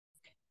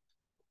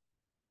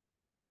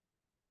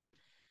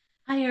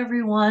Hi,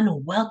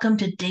 everyone. Welcome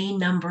to day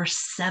number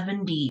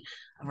 70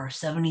 of our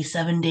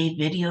 77-day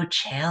video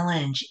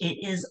challenge.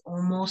 It is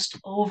almost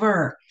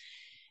over.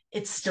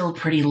 It's still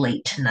pretty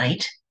late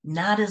tonight,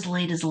 not as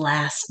late as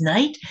last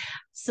night.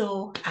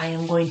 So I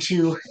am going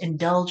to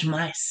indulge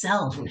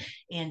myself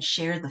and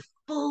share the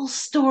full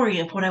story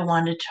of what I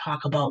wanted to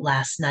talk about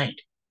last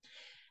night.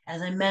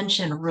 As I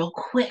mentioned real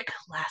quick,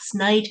 last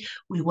night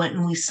we went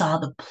and we saw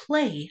the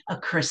play A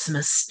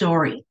Christmas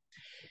Story.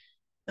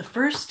 The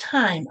first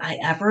time I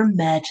ever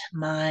met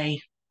my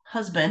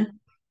husband,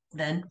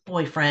 then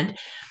boyfriend,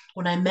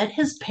 when I met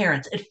his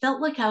parents, it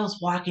felt like I was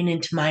walking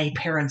into my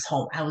parents'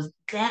 home. I was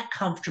that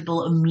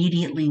comfortable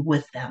immediately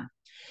with them.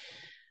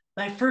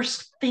 My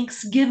first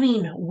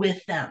Thanksgiving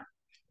with them,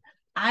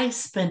 I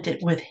spent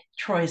it with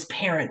Troy's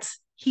parents.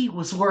 He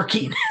was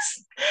working.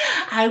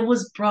 I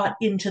was brought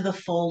into the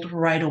fold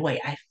right away.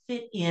 I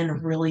fit in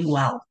really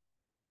well.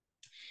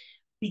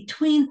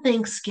 Between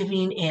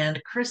Thanksgiving and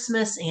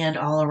Christmas and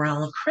all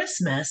around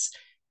Christmas,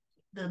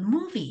 the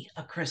movie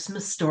A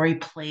Christmas Story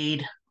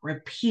played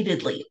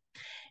repeatedly.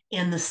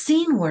 And the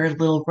scene where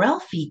little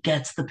Ralphie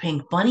gets the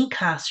pink bunny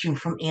costume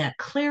from Aunt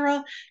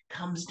Clara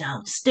comes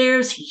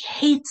downstairs. He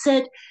hates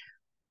it.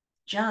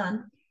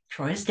 John,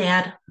 Troy's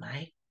dad,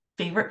 my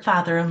favorite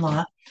father in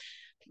law,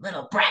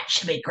 little brat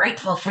should be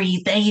grateful for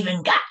you. They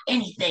even got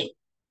anything.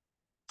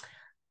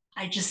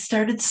 I just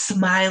started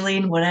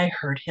smiling when I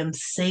heard him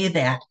say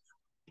that.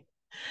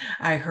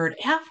 I heard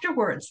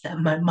afterwards that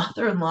my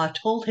mother in law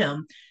told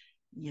him,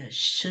 "You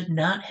should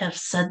not have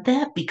said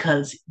that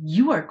because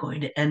you are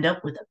going to end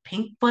up with a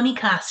pink bunny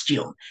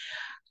costume."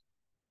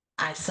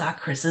 I saw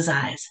Chris's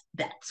eyes.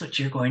 That's what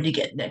you're going to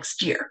get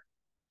next year.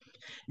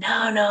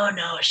 No, no,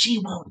 no, she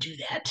won't do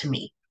that to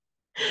me.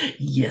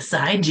 Yes,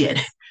 I did.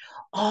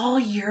 All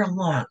year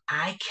long,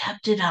 I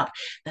kept it up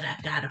that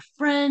I've got a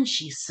friend.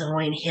 She's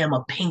sewing him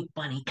a pink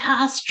bunny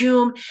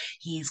costume.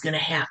 He's going to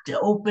have to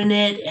open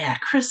it at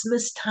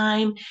Christmas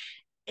time.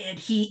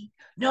 And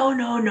no,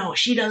 no, no,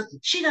 she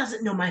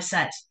doesn't know my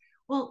size.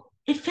 Well,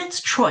 it fits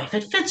Troy. If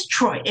it fits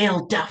Troy,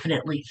 it'll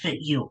definitely fit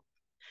you.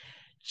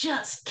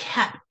 Just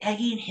kept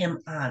egging him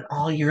on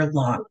all year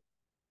long.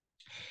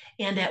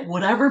 And at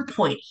whatever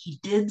point he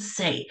did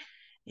say,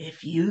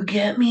 if you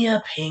get me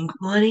a pink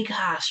bunny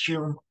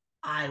costume,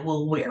 I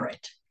will wear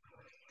it.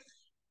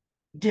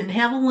 Didn't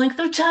have a length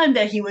of time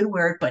that he would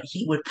wear it, but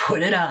he would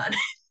put it on.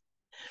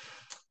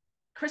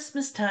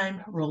 Christmas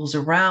time rolls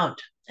around,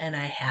 and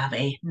I have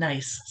a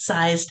nice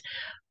sized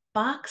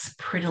box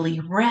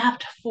prettily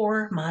wrapped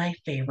for my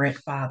favorite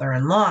father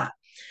in law,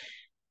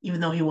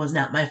 even though he was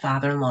not my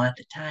father in law at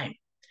the time.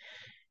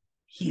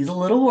 He's a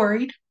little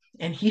worried,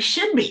 and he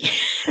should be.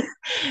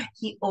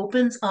 He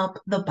opens up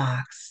the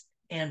box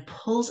and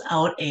pulls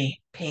out a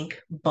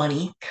pink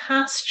bunny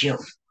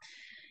costume.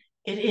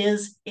 It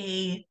is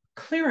a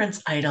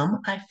clearance item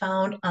I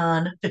found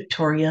on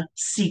Victoria's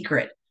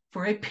Secret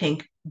for a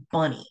pink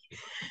bunny.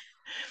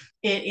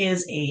 It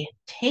is a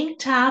tank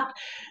top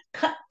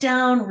cut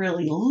down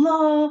really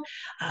low,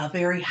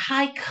 very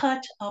high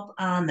cut up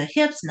on the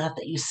hips. Not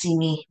that you see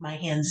me, my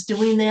hands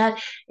doing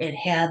that. It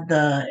had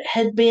the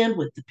headband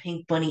with the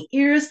pink bunny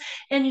ears,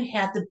 and you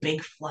had the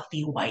big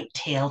fluffy white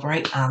tail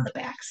right on the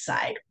back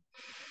side.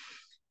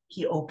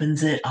 He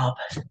opens it up.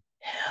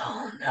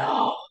 Hell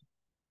no.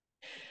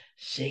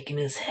 Shaking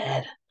his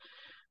head.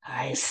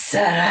 I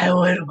said I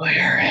would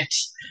wear it.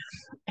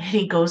 And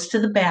he goes to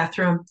the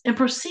bathroom and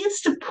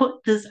proceeds to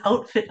put this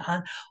outfit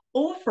on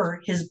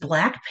over his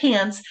black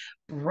pants,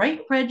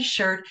 bright red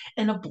shirt,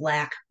 and a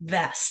black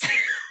vest.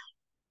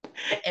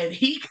 And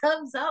he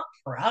comes out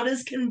proud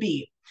as can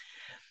be.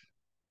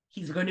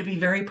 He's going to be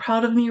very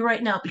proud of me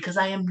right now because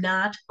I am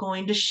not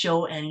going to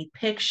show any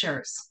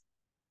pictures.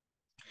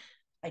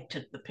 I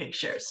took the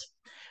pictures.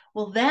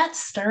 Well, that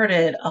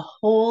started a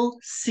whole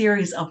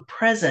series of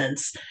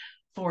presents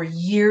for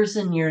years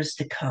and years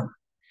to come.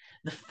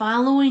 The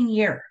following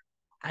year,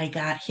 I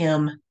got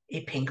him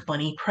a pink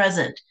bunny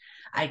present.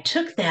 I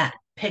took that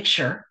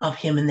picture of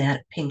him in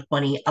that pink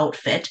bunny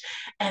outfit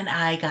and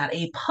I got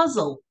a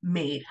puzzle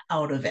made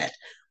out of it.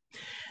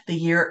 The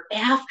year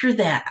after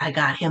that, I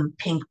got him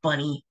pink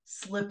bunny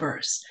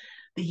slippers.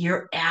 The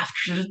year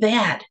after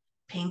that,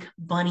 pink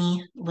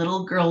bunny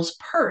little girl's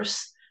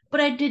purse, but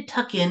I did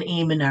tuck in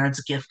a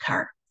Menards gift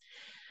card.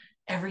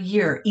 Every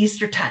year,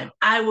 Easter time,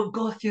 I would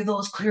go through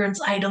those clearance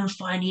items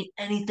finding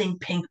anything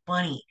pink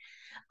bunny.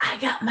 I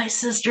got my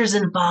sisters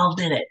involved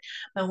in it.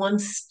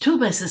 Two of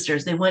my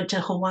sisters, they went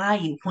to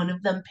Hawaii. One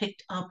of them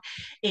picked up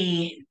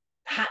a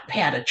hot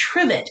pad, a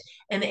trivet,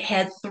 and it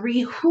had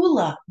three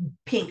hula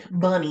pink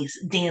bunnies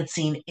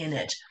dancing in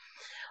it.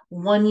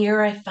 One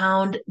year I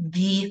found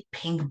the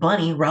pink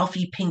bunny,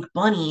 Ralphie Pink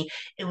Bunny.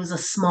 It was a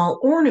small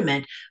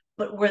ornament,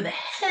 but where the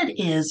head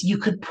is, you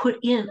could put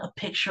in a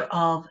picture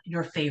of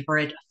your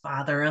favorite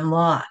father in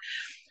law.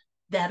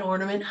 That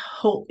ornament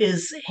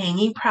is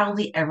hanging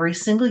proudly every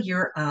single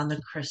year on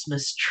the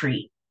Christmas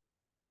tree.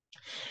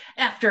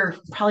 After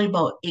probably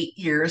about 8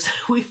 years,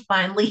 I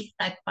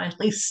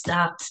finally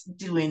stopped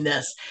doing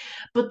this,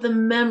 but the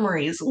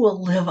memories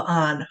will live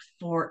on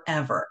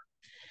forever.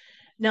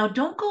 Now,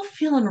 don't go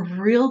feeling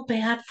real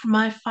bad for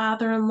my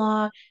father in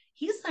law.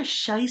 He's a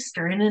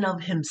shyster in and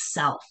of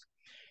himself.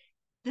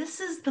 This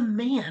is the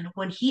man,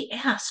 when he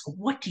asks,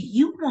 "What do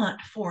you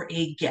want for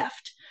a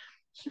gift?"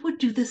 He would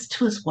do this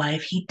to his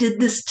wife. He did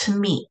this to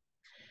me.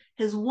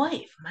 His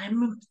wife, my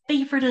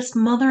favoriteest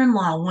mother in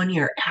law, one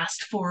year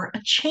asked for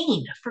a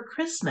chain for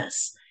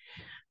Christmas,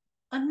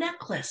 a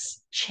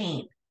necklace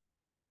chain.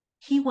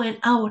 He went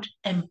out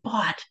and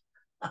bought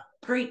a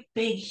great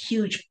big,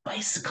 huge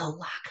bicycle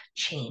lock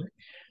chain,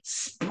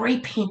 spray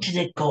painted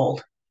it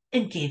gold,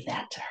 and gave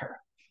that to her.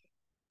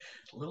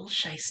 Little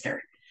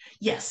shyster.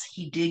 Yes,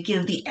 he did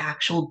give the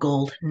actual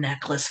gold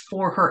necklace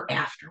for her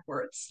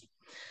afterwards.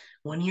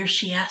 One year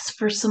she asked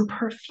for some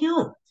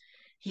perfume.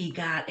 He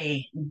got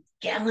a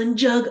gallon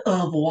jug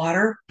of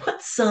water,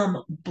 put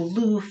some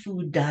blue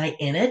food dye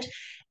in it,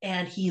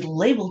 and he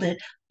labeled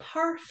it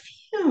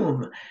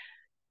perfume.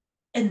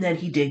 And then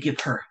he did give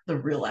her the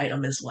real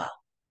item as well.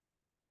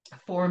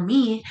 For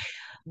me,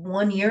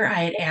 one year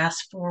I had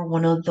asked for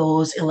one of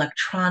those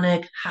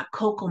electronic hot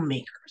cocoa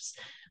makers.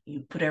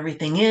 You put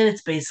everything in,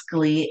 it's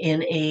basically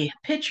in a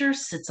pitcher,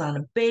 sits on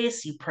a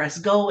base, you press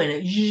go and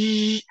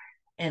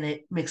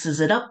it mixes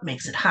it up,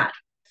 makes it hot.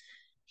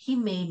 He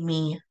made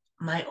me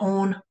my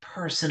own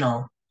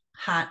personal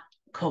hot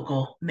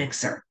cocoa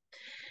mixer.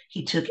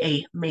 He took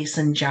a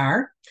mason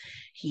jar,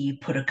 he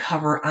put a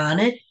cover on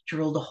it,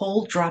 drilled a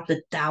hole, dropped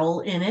a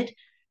dowel in it.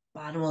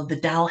 Bottom of the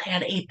dowel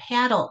had a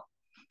paddle.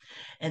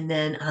 And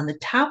then on the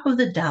top of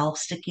the dowel,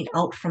 sticking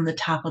out from the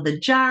top of the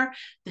jar,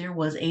 there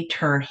was a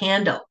turn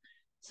handle.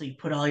 So you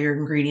put all your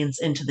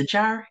ingredients into the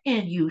jar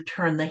and you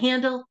turn the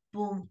handle,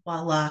 boom,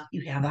 voila,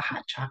 you have a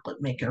hot chocolate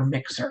maker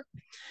mixer.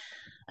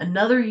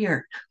 Another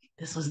year,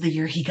 this was the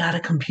year he got a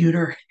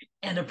computer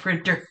and a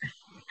printer.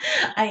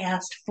 I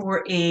asked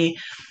for a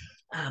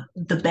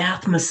the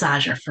bath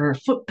massager for a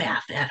foot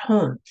bath at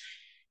home.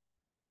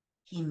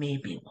 He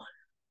made me one.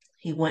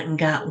 He went and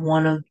got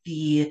one of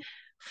the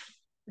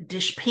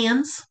dish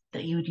pans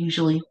that you would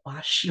usually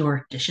wash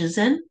your dishes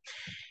in.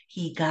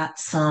 He got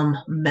some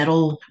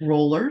metal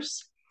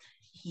rollers.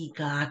 He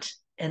got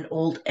an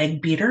old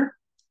egg beater,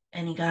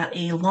 and he got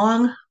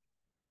a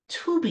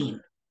tubing,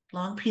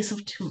 long piece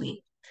of tubing.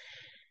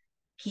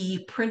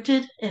 He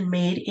printed and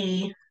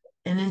made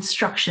an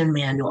instruction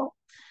manual.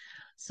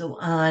 So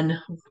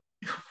on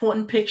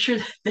one picture,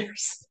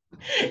 there's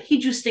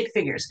he drew stick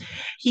figures.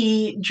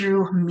 He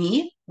drew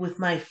me with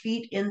my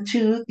feet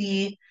into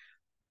the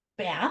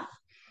bath.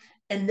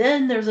 And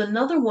then there's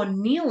another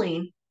one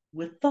kneeling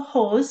with the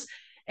hose,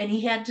 and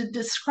he had to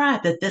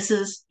describe that this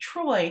is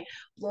Troy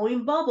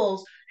blowing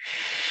bubbles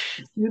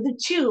through the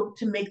tube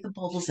to make the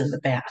bubbles in the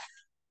bath.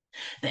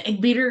 The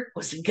egg beater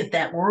was to get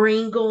that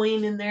ring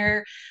going in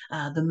there.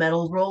 The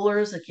metal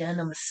rollers, again,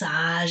 a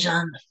massage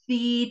on the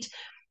feet.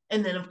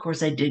 And then, of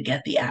course, I did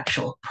get the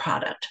actual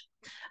product.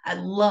 I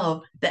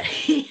love that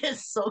he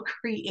is so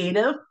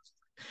creative.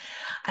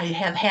 I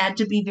have had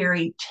to be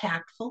very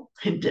tactful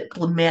and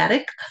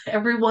diplomatic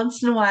every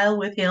once in a while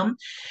with him.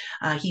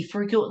 He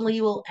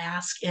frequently will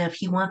ask if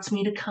he wants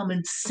me to come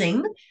and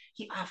sing.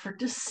 He offered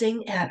to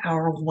sing at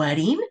our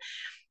wedding,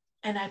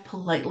 and I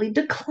politely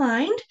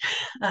declined.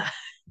 Uh,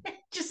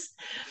 just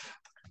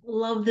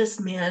love this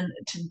man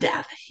to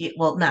death.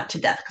 Well, not to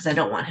death because I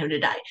don't want him to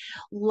die.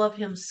 Love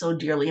him so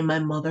dearly. And my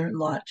mother in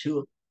law,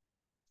 too.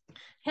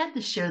 Had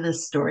to share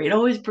this story. It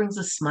always brings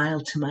a smile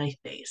to my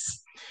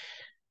face.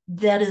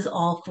 That is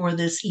all for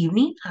this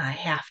evening. I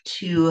have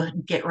to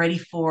get ready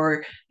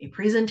for a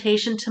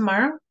presentation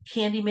tomorrow,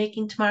 candy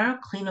making tomorrow,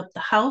 clean up the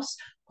house,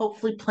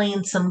 hopefully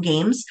playing some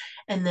games.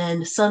 And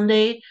then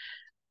Sunday,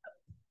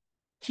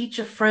 teach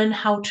a friend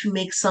how to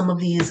make some of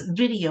these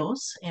videos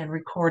and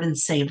record and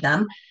save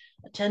them,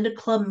 attend a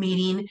club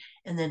meeting,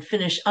 and then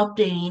finish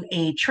updating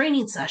a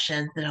training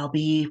session that I'll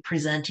be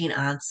presenting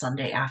on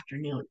Sunday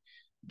afternoon.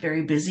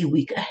 Very busy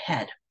week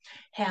ahead.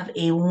 Have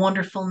a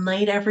wonderful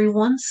night,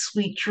 everyone.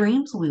 Sweet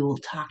dreams. We will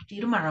talk to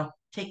you tomorrow.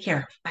 Take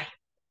care. Bye.